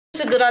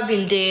hamısı qıra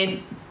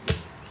bildin.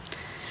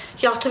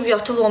 Yatıb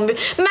 11.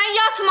 Mən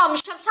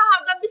yatmamışam. Sən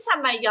hardan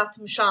bilsən mən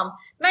yatmışam?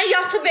 Mən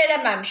yatıb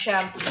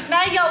eləməmişəm.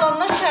 Mən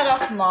yalandan şər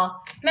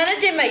atma.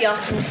 Mənə demə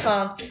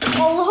yatmışsan.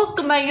 Allah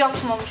haqqı mən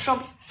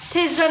yatmamışam.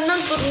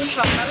 Tezləndən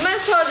durmuşam mən. Mən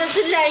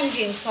sadəcə ləng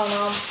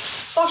insanam.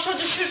 Başa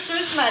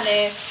düşürsünüz məni?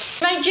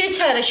 Mən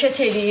gec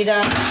hərəkət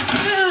eləyirəm.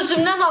 Və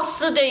özümdən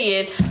asılı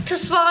deyil.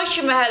 Tısbağa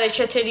kimi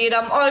hərəkət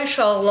eləyirəm. Ay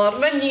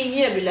uşaqlar, mən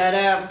neyləyə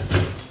bilərəm?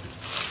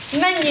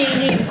 Mən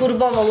neyliyim,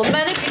 qurban olum.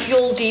 Mənə bir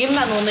yol deyim,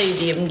 mən onu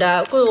edeyim də.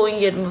 Qoy oyun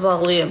yerimi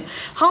bağlayayım.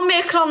 Hamı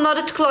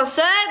ekranları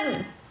tıklasın.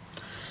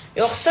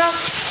 Yoxsa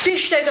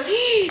 5 dəqiqə.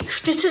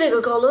 Neçə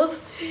dəqiqə qalıb?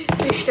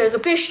 5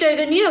 dəqiqə. 5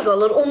 dəqiqə niyə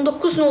qalır?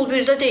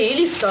 19:01-də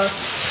deyil iftar.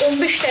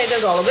 15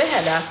 dəqiqə qalıb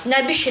hələ.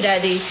 Nə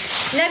bişirərik?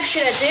 Nə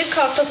bişirəcəyik?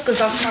 Kartof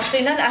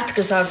qızartması ilə ət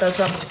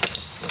qızardacam.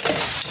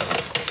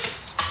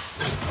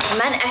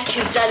 Mən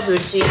əkizlər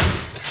böləcəyim.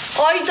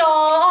 Ayda,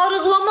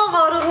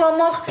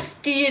 arıqlamaq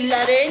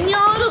deyirlər.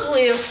 Niyə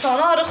arıqlayırsan?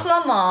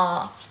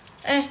 Arıqlama.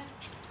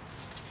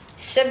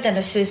 Sizə bir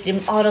dənə söz deyim.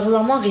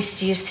 Arıqlamaq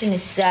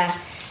istəyirsinizsə,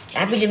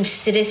 nə bilim,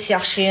 stres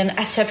yaşayın,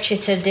 əsəb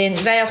keçirdin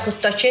və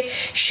yaxud da ki,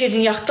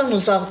 şirniyyatdan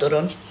uzaq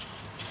durun.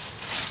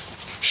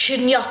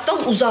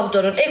 Şirniyyatdan uzaq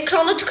durun.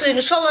 Ekranı tıklayın,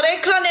 uşaqlar,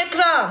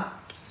 ekran.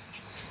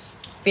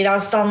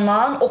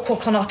 Birazdandan o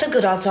kokonatı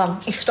qıracam.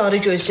 İftarı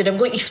gözləyirəm.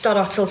 Qoy iftar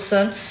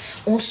açılsın.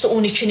 Onsuz da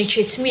 12-ni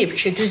keçməyib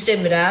ki, düz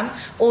demirəm.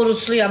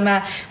 Orucluyam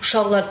mən.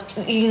 Uşaqlar,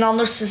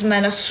 inanırsınız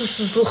mənə,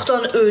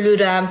 susuzluqdan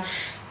ölürəm.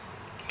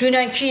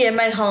 Dünənki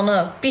yemək hanı?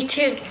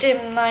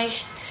 Bitirdim.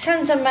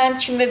 Səncə mənim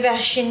kimi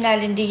vəhşinin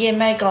əlində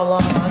yemək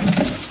qalar?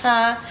 Hə?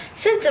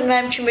 Səncə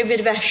mənim kimi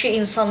bir vəhşi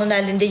insanın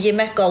əlində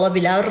yemək qala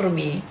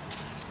bilərmi?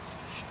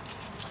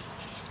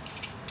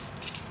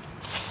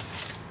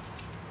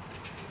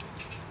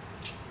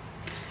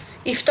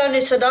 İftar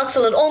neçədə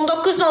açılır?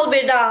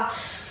 19:01-də.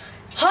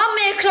 Hamı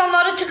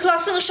ekranları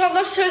tıklasın,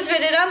 uşaqlar, söz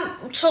verirəm.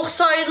 Çox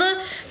sayılı,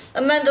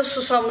 mən də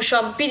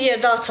susamışam. Bir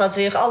yerdə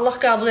açacağıq. Allah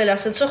qəbul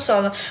eləsin. Çox sağ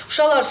olun.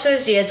 Uşaqlar,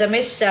 söz deyəcəm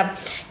sizə.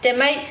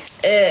 Demək,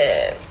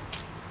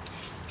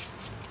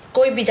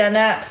 qoy bir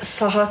dənə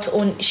saat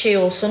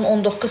olsun,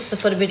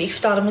 19:01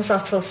 iftarımız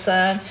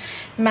açılsın.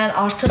 Mən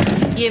artıq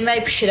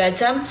yemək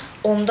bişirəcəm.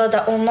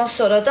 Ondan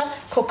sonra da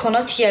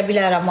kokonat yeyə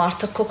bilərəm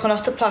artıq.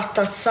 Kokonatı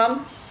partlatsam.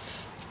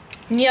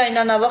 Niyə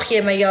ilə nə vaxt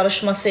yemək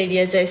yarışması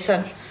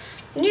eləyəcəksən?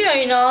 Niyə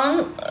ilə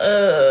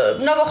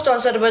nə vaxt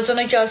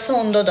Azərbaycana gəlsin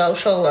onda da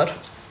uşaqlar.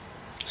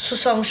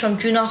 Susamışam,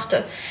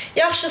 günahdır.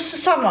 Yaxşı,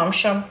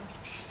 susamamışam.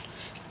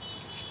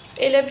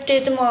 Elə bir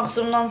dedim,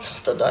 ağzımdan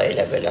çıxdı da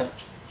elə belə.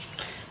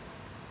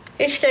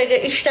 2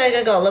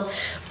 dəqiqə qalıb.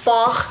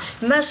 Bax,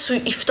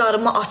 mən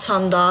iftarımı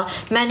açanda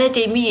mənə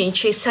deməyin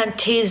ki, sən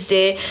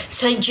tezdir,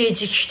 sən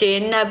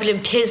gecikdin, nə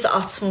bilim, tez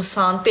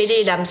açmısan, belə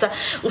eləmişsən.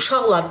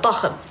 Uşaqlar,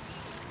 baxın.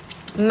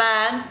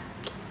 Mən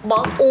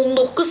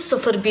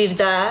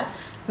 19:01-də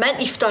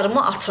mən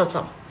iftarımı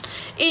açacam.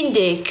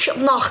 İndi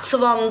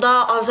Naxçıvanda,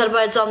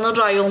 Azərbaycanın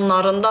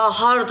rayonlarında,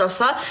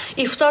 hardasa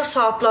iftar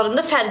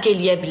saatlarında fərq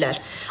eləyə bilər.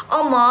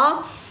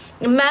 Amma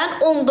mən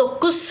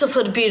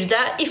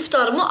 19:01-də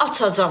iftarımı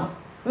açacam.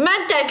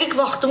 Mən dəqiq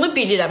vaxtımı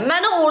bilirəm.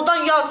 Mənə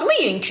oradan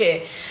yazmayın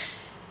ki,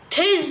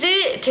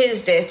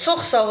 tezdir.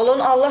 Çox sağ olun.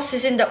 Allah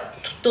sizin də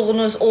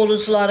tutduğunuz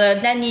orucları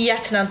nə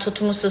niyyətlə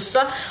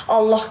tutmuşsunuzsa,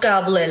 Allah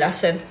qəbul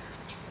eləsin.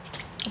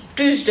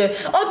 Düzdür.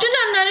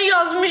 Dünənləri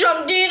yazmışam,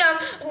 deyirəm,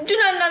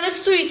 dünənləri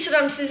su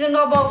içirəm sizin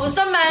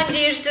qabağınızda, mən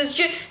deyirsiniz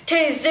ki,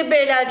 tezdir,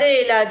 belədir,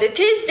 elədir.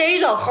 Tez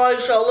deyil, axı,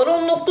 uşaqlar,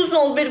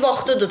 19:01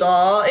 vaxtıdır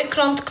da,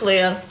 ekran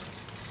tıklayın.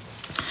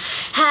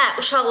 Hə,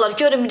 uşaqlar,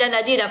 görün bir də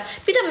nə deyirəm.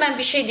 Bir də mən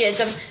bir şey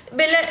deyəcəm.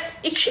 Belə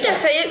 2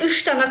 dəfəyə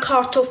 3 dənə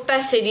kartof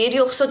bəs eləyir,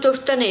 yoxsa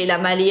 4 dənə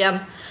eləməliyəm.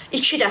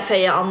 2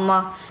 dəfəyə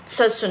amma.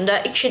 Məsəl üçün də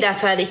 2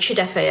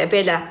 dəfəyə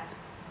belə.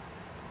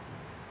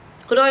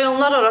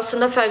 Rayonlar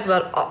arasında fərq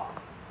var.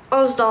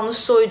 Az danış,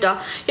 soyda.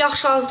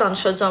 Yaxşı, az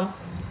danışacam.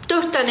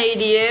 4 dənə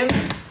eləyim.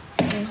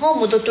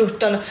 Hamı da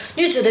 4 dənə.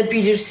 Necə də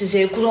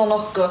bilirsiniz, Quran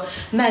haqqı.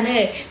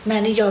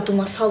 Məni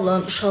yadıma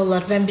salın,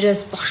 uşaqlar. Mən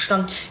biraz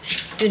başdan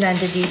dünən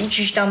də deyim,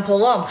 cicdən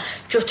polam.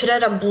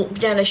 Götürərəm,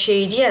 bir dənə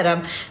şey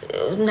deyərəm.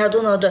 Nədir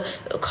onun adı?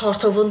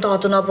 Kartofun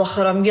dadına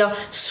baxaram. Ya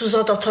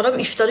suza da ataram.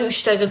 İftara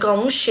 3 dəqiqə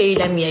qalmış şey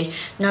eləməyək.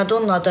 Nədir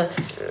onun adı?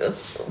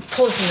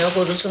 Pozmuyor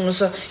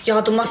orucunuzu.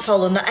 Yadıma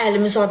salın.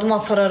 Əlimiz adıma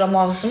apararam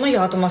ağzıma.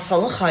 Yadıma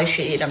salın. Xahiş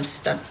edirəm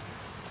sizdən.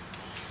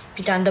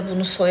 Bir dənə də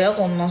bunu soyaq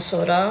ondan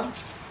sonra.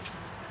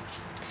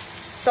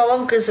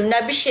 Salam qızım,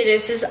 nə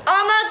bişirirsiniz?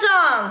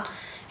 Anacan,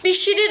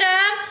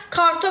 bişirirəm.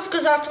 Kartof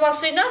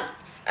qızartması ilə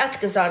ət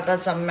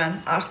qızardacam mən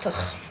artıq.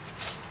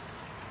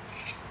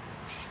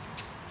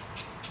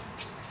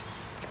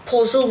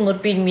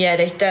 Pozulmur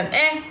bilməyərəkdən.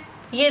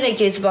 Yenə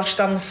gec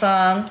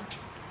başlamısan.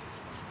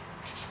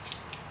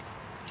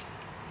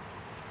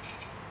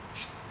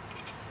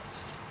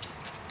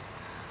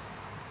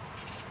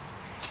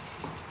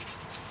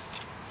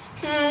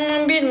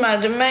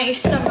 Bilmədim, mən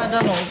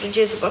istəmədən oldu,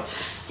 gec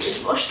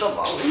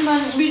başlamalıyım.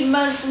 Mən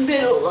bilməzdim,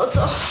 belə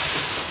olacaq.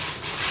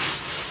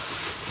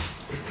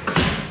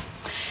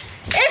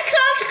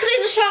 Ekran tıklayın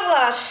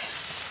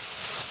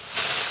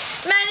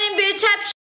Mənim bir təpşi